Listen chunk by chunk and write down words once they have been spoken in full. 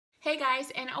Hey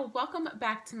guys, and welcome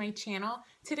back to my channel.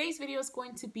 Today's video is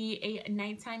going to be a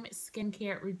nighttime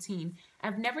skincare routine.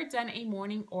 I've never done a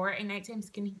morning or a nighttime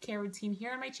skincare routine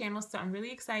here on my channel, so I'm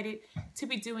really excited to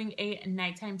be doing a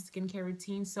nighttime skincare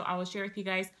routine. So I will share with you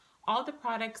guys all the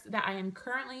products that I am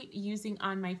currently using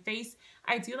on my face.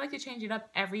 I do like to change it up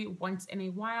every once in a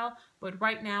while, but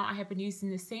right now I have been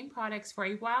using the same products for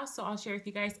a while, so I'll share with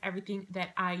you guys everything that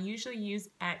I usually use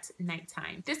at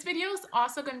nighttime. This video is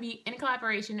also going to be in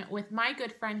collaboration with my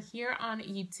good friend here on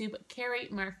YouTube, Keri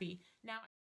Murphy. Now,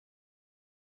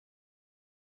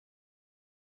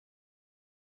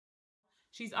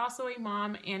 she's also a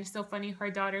mom, and so funny,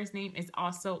 her daughter's name is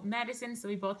also Madison, so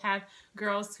we both have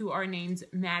girls who are named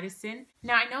Madison.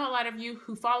 Now, I know a lot of you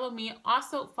who follow me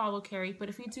also follow Keri, but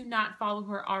if you do not follow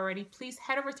her already, please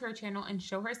head over to her channel and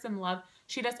show her some love.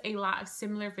 She does a lot of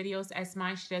similar videos as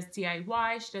mine. She does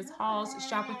DIY, she does hauls,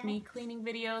 shop with me, cleaning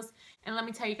videos, and let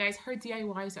me tell you guys, her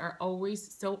DIYs are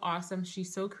always so awesome.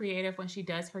 She's so creative when she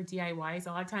does her DIYs.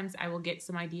 A lot of times I will get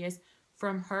some ideas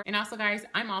from her. And also guys,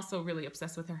 I'm also really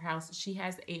obsessed with her house. She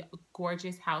has a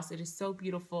gorgeous house. It is so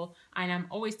beautiful, and I'm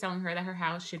always telling her that her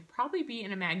house should probably be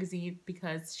in a magazine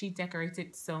because she decorates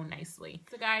it so nicely.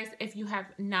 So guys, if you have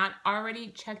not already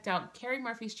checked out Keri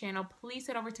Murphy's channel, please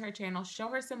head over to her channel, show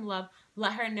her some love,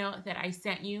 let her know that I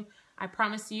sent you. I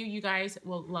promise you, you guys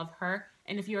will love her.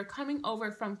 And if you are coming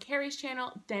over from Keri's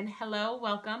channel, then hello,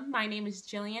 welcome. My name is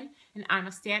Jillian, and I'm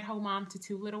a stay-at-home mom to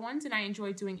 2 little ones, and I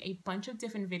enjoy doing a bunch of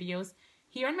different videos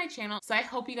here on my channel. So I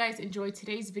hope you guys enjoyed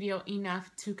today's video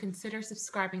enough to consider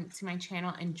subscribing to my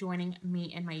channel and joining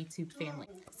me and my YouTube family.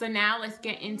 So now let's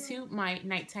get into my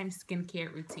nighttime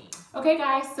skincare routine. Okay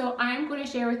guys, so I'm going to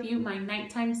share with you my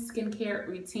nighttime skincare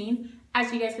routine.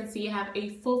 As you guys can see, I have a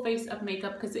full face of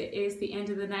makeup because it is the end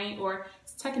of the night, or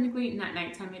it's technically not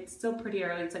nighttime, it's still pretty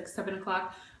early, it's like 7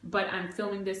 o'clock, but I'm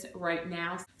filming this right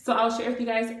now. So I'll share with you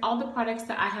guys all the products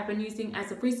that I have been using as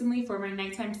of recently for my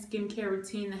nighttime skincare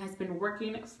routine that has been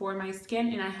working for my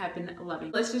skin and I have been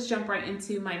loving. Let's just jump right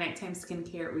into my nighttime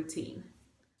skincare routine.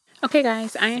 Okay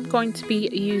guys, I am going to be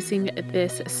using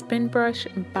this spin brush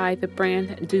by the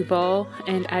brand Duval,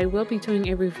 and I will be doing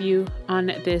a review on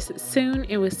this soon.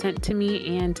 It was sent to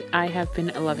me and I have been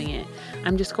loving it.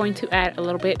 I'm just going to add a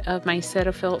little bit of my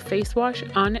Cetaphil face wash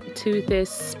onto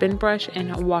this spin brush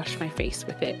and wash my face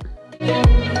with it.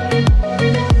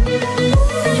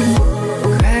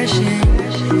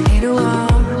 Crashing, hit a wall.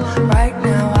 Right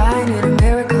now I need a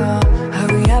miracle.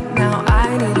 Hurry up now,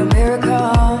 I need a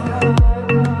miracle.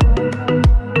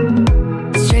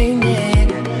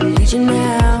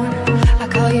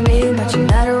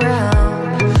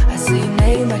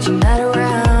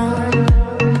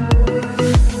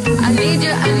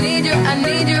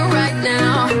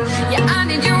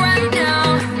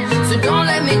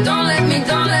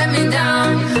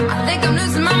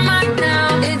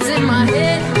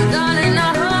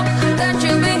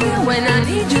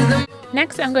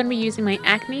 Next, I'm going to be using my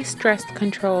Acne Stress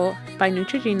Control by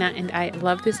Neutrogena, and I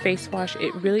love this face wash.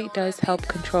 It really does help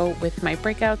control with my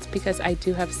breakouts because I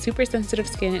do have super sensitive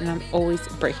skin and I'm always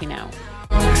breaking out.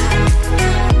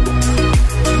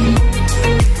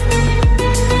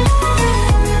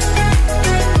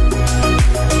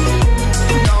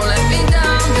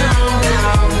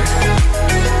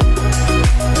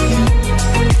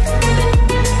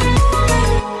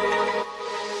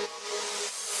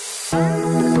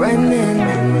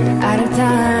 Out of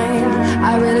time,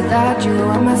 I really thought you were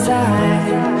on my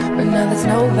side, but now there's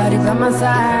nobody by my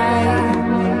side.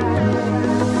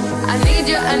 I need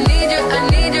you, I need you, I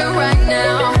need you right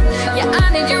now. Yeah,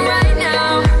 I need you right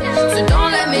now. So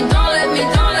don't let me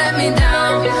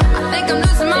down. I think I'm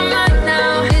losing my mind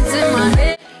now. It's in my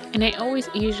head. And I always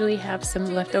usually have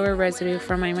some leftover residue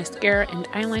from my mascara and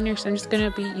eyeliner, so I'm just going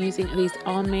to be using these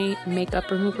Almay makeup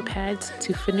remover pads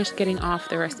to finish getting off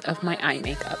the rest of my eye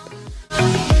makeup.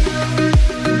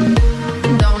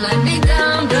 Don't let me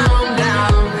down, down,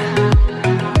 down.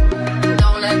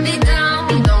 Don't let me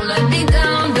down, don't let me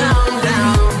down, down,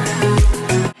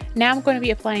 down. Now I'm going to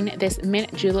be applying this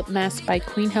Mint Julep mask by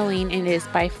Queen Helene, and it is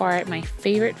by far my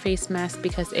favorite face mask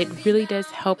because it really does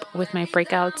help with my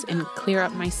breakouts and clear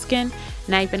up my skin,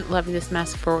 and I've been loving this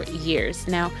mask for years.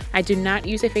 Now, I do not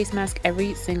use a face mask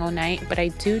every single night, but I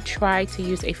do try to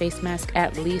use a face mask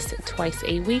at least twice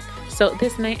a week, so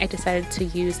this night I decided to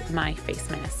use my face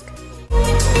mask. Don't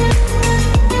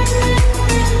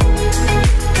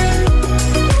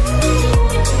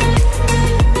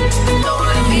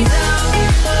let me down.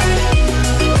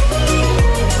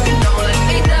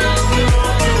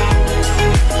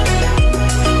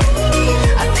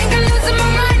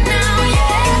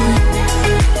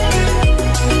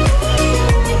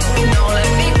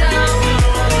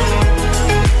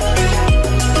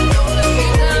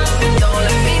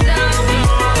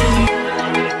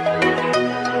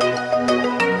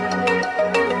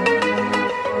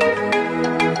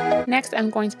 Next, I'm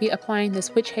going to be applying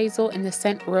this Witch Hazel in the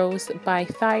scent Rose by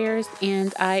Thyers,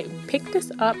 and I picked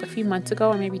this up a few months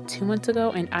ago or maybe 2 months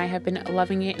ago, and I have been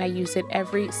loving it. I use it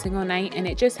every single night, and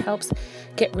it just helps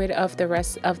get rid of the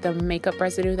rest of the makeup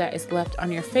residue that is left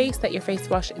on your face that your face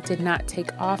wash did not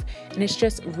take off, and it's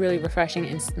just really refreshing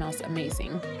and smells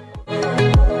amazing.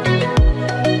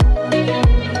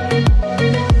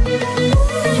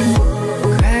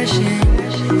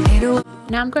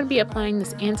 Now I'm going to be applying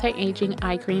this anti-aging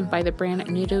eye cream by the brand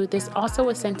Nudo. This also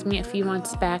was sent to me a few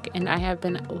months back and I have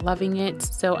been loving it.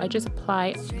 So I just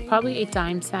apply probably a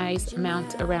dime size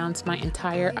amount around my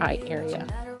entire eye area.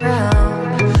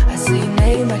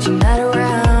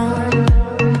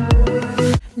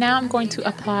 Now I'm going to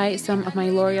apply some of my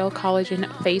L'Oreal Collagen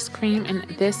face cream, and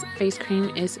this face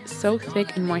cream is so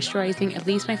thick and moisturizing. It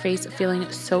leaves my face feeling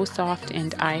so soft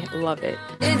and I love it.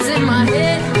 It's in my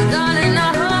head, darling,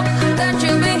 I hope that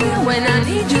you'll be here when I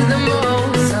need you the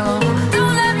most. So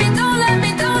don't let me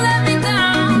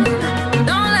down.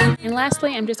 And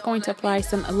lastly, I'm just going to apply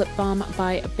some lip balm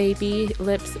by Baby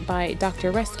Lips by Dr.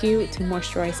 Rescue to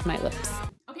moisturize my lips.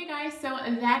 So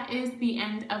that is the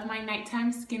end of my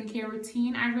nighttime skincare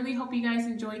routine. I really hope you guys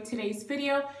enjoyed today's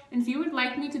video. And if you would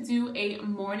like me to do a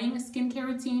morning skincare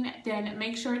routine, then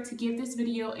make sure to give this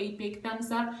video a big thumbs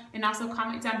up and also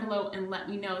comment down below and let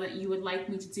me know that you would like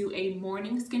me to do a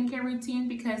morning skincare routine,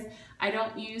 because I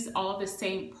don't use all the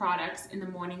same products in the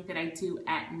morning that I do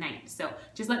at night. So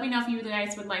just let me know if you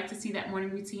guys would like to see that morning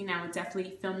routine. I would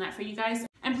definitely film that for you guys.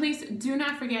 And please do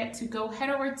not forget to go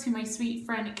head over to my sweet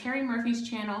friend Keri Murphy's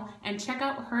channel and check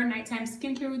out her nighttime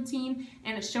skincare routine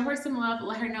and show her some love.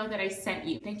 Let her know that I sent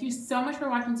you. Thank you so much for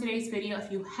watching today's video.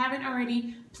 If you haven't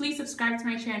already, please subscribe to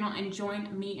my channel and join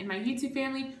me and my YouTube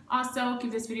family. Also,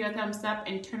 give this video a thumbs up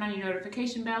and turn on your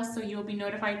notification bell so you'll be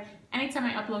notified anytime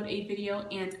I upload a video,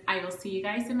 and I will see you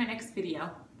guys in my next video.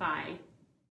 Bye.